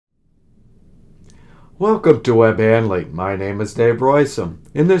Welcome to Web Handling. My name is Dave Roysum.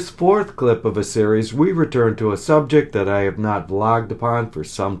 In this fourth clip of a series, we return to a subject that I have not vlogged upon for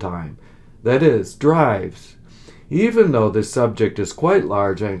some time. That is, drives. Even though this subject is quite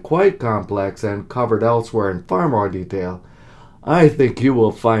large and quite complex and covered elsewhere in far more detail, I think you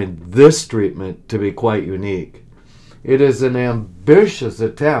will find this treatment to be quite unique. It is an ambitious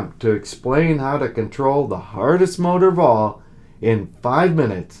attempt to explain how to control the hardest motor of all in 5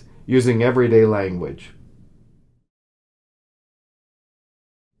 minutes using everyday language.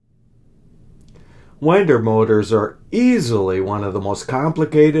 Winder motors are easily one of the most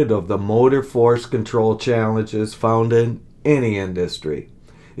complicated of the motor force control challenges found in any industry.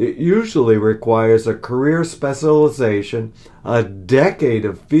 It usually requires a career specialization, a decade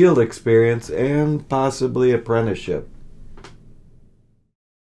of field experience, and possibly apprenticeship.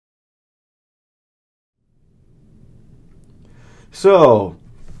 So,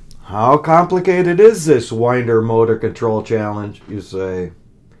 how complicated is this winder motor control challenge, you say?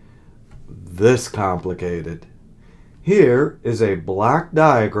 This complicated. Here is a block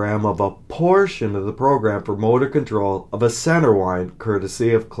diagram of a portion of the program for motor control of a center wind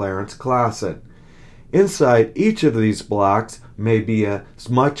courtesy of Clarence Clausen. Inside each of these blocks may be as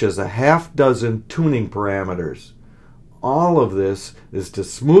much as a half-dozen tuning parameters. All of this is to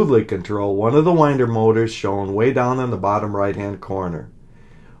smoothly control one of the winder motors shown way down in the bottom right-hand corner.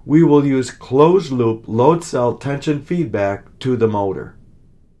 We will use closed-loop load cell tension feedback to the motor.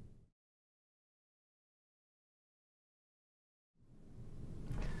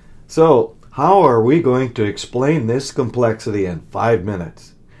 So, how are we going to explain this complexity in 5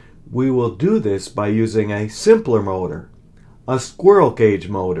 minutes? We will do this by using a simpler motor, a squirrel cage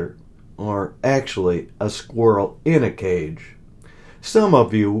motor, or actually a squirrel in a cage. Some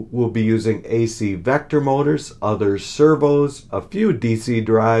of you will be using AC vector motors, others servos, a few DC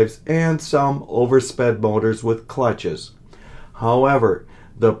drives, and some oversped motors with clutches. However,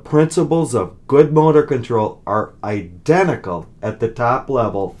 the principles of good motor control are identical at the top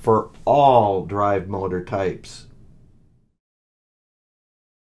level for all drive motor types.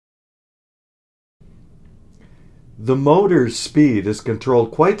 The motor's speed is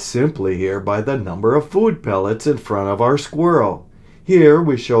controlled quite simply here by the number of food pellets in front of our squirrel. Here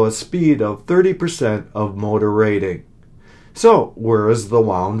we show a speed of 30% of motor rating. So, where is the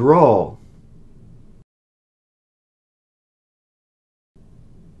wound roll?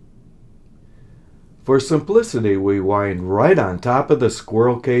 For simplicity, we wind right on top of the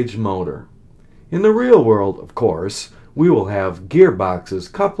squirrel cage motor. In the real world, of course, we will have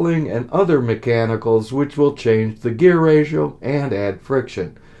gearboxes, coupling, and other mechanicals which will change the gear ratio and add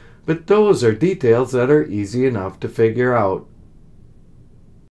friction. But those are details that are easy enough to figure out.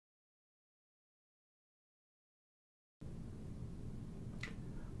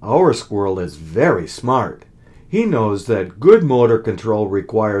 Our squirrel is very smart. He knows that good motor control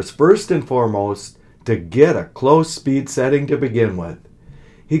requires first and foremost to get a close speed setting to begin with.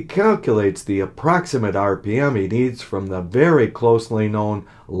 He calculates the approximate RPM he needs from the very closely known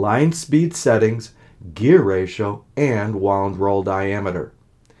line speed settings, gear ratio, and wound roll diameter.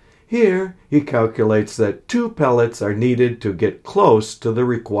 Here, he calculates that 2 pellets are needed to get close to the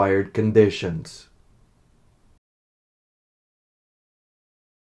required conditions.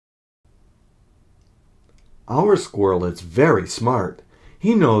 Our squirrel is very smart.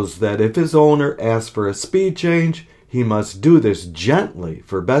 He knows that if his owner asks for a speed change, he must do this gently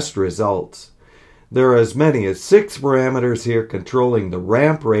for best results. There are as many as 6 parameters here controlling the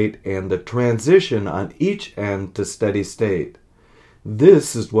ramp rate and the transition on each end to steady state.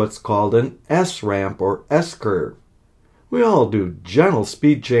 This is what's called an S-ramp or S-curve. We all do gentle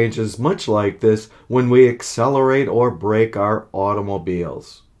speed changes much like this when we accelerate or brake our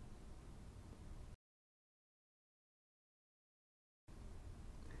automobiles.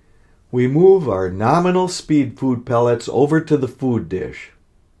 We move our nominal speed food pellets over to the food dish.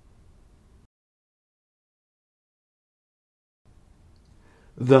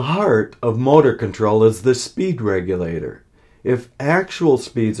 The heart of motor control is the speed regulator. If actual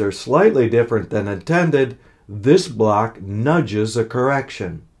speeds are slightly different than intended, this block nudges a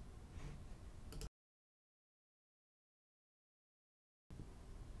correction.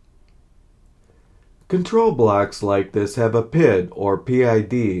 Control blocks like this have a PID or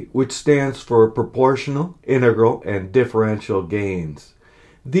PID, which stands for proportional, integral, and differential gains.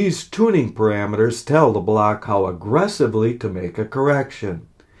 These tuning parameters tell the block how aggressively to make a correction.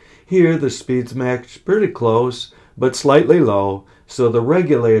 Here the speeds match pretty close, but slightly low, so the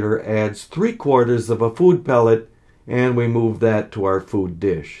regulator adds 3/4 of a food pellet, and we move that to our food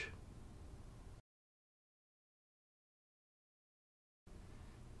dish.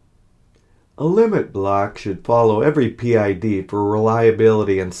 A limit block should follow every PID for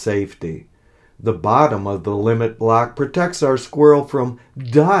reliability and safety. The bottom of the limit block protects our squirrel from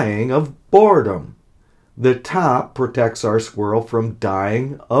dying of boredom. The top protects our squirrel from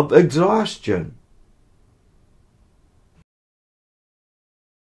dying of exhaustion.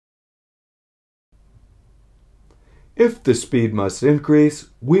 If the speed must increase,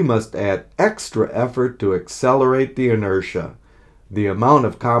 we must add extra effort to accelerate the inertia. The amount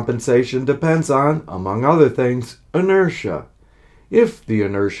of compensation depends on, among other things, inertia. If the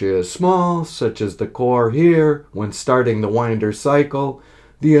inertia is small, such as the core here when starting the winder cycle,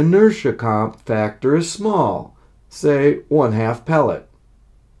 the inertia comp factor is small, say 1/2 pellet.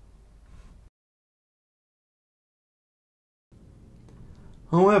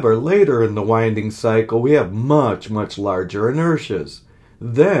 However, later in the winding cycle, we have much larger inertias.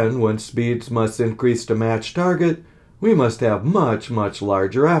 Then, when speeds must increase to match target, we must have much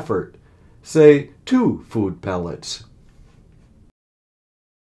larger effort, say 2 food pellets.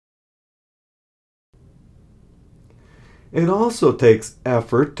 It also takes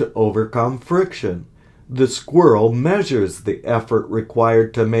effort to overcome friction. The squirrel measures the effort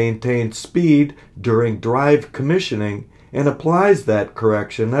required to maintain speed during drive commissioning and applies that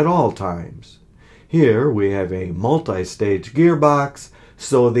correction at all times. Here we have a multi-stage gearbox,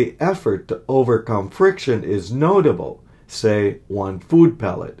 so the effort to overcome friction is notable, say 1 food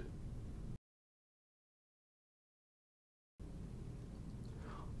pellet.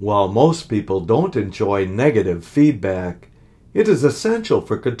 While most people don't enjoy negative feedback, it is essential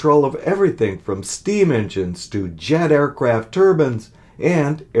for control of everything from steam engines to jet aircraft turbines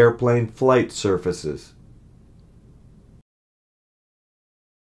and airplane flight surfaces.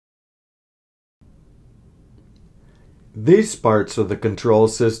 These parts of the control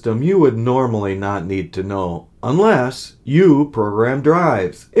system you would normally not need to know, unless you program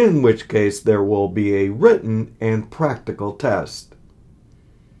drives, in which case there will be a written and practical test.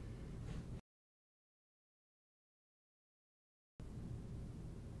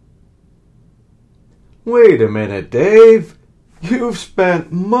 Wait a minute, Dave. You've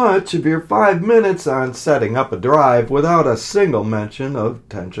spent much of your 5 minutes on setting up a drive without a single mention of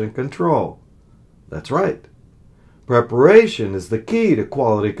tension control. That's right. Preparation is the key to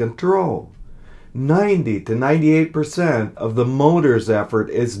quality control. 90 to 98% of the motor's effort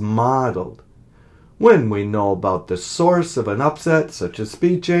is modeled. When we know about the source of an upset, such as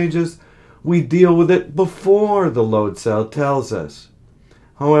speed changes, we deal with it before the load cell tells us.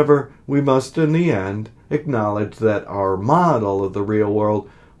 However, we must in the end acknowledge that our model of the real world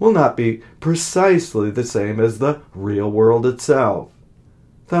will not be precisely the same as the real world itself.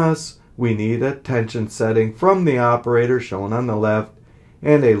 Thus, we need a tension setting from the operator shown on the left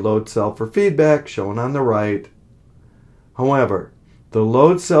and a load cell for feedback shown on the right. However, the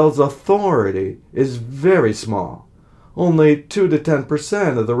load cell's authority is very small, only 2 to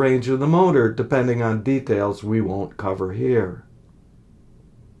 10% of the range of the motor, depending on details we won't cover here.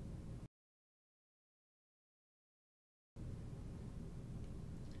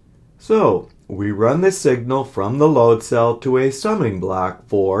 So, we run the signal from the load cell to a summing block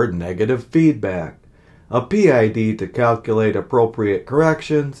for negative feedback, a PID to calculate appropriate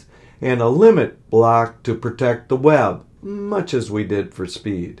corrections, and a limit block to protect the web, much as we did for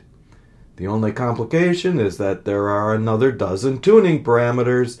speed. The only complication is that there are another dozen tuning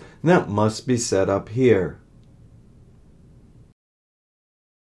parameters that must be set up here.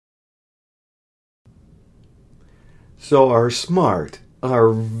 So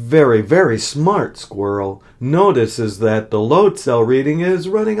our very smart squirrel notices that the load cell reading is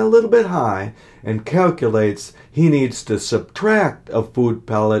running a little bit high and calculates he needs to subtract a food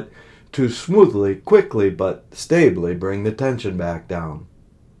pellet to smoothly, quickly, but stably bring the tension back down.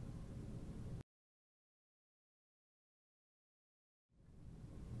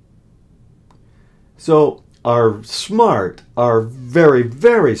 So our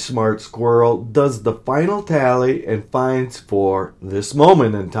very smart squirrel does the final tally and finds for this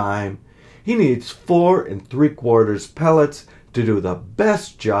moment in time he needs 4 3/4 pellets to do the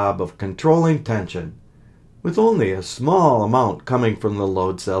best job of controlling tension, with only a small amount coming from the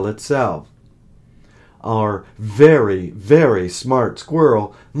load cell itself. Our very smart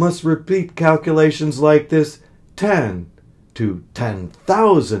squirrel must repeat calculations like this 10 to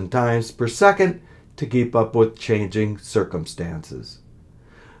 10,000 times per second to keep up with changing circumstances.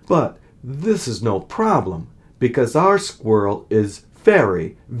 But this is no problem because our squirrel is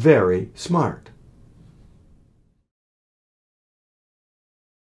very smart.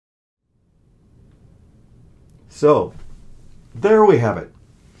 So, there we have it.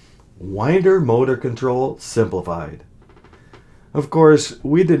 Winder motor control simplified. Of course,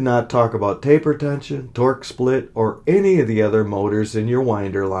 we did not talk about taper tension, torque split, or any of the other motors in your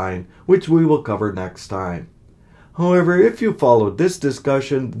winder line, which we will cover next time. However, if you followed this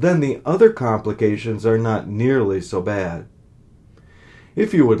discussion, then the other complications are not nearly so bad.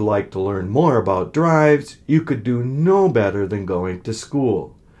 If you would like to learn more about drives, you could do no better than going to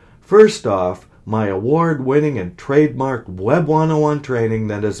school. First off, my award-winning and trademarked Web 101 training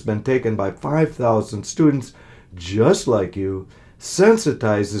that has been taken by 5,000 students just like you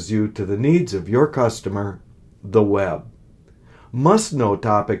sensitizes you to the needs of your customer, the web. Must-know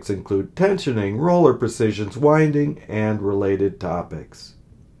topics include tensioning, roller precisions, winding, and related topics.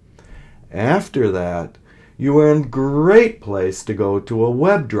 After that, you are in a great place to go to a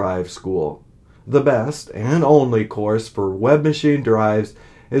web drive school. The best and only course for web machine drives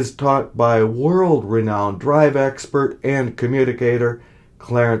is taught by world-renowned drive expert and communicator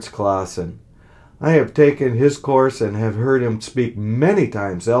Clarence Clausen. I have taken his course and have heard him speak many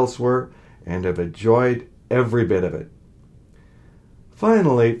times elsewhere and have enjoyed every bit of it.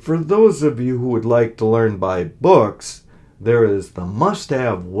 Finally, for those of you who would like to learn by books, there is the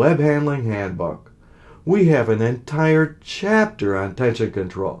must-have Web Handling Handbook. We have an entire chapter on tension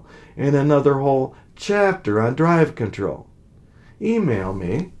control and another whole chapter on drive control. Email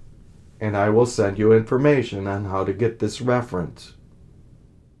me and I will send you information on how to get this reference.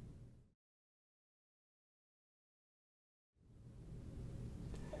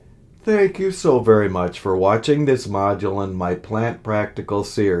 Thank you so very much for watching this module in my Plant Practical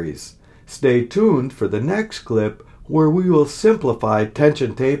series. Stay tuned for the next clip where we will simplify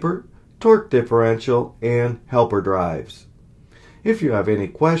tension taper, torque differential, and helper drives. If you have any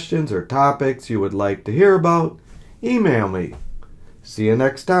questions or topics you would like to hear about, email me. See you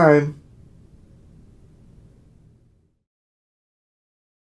next time.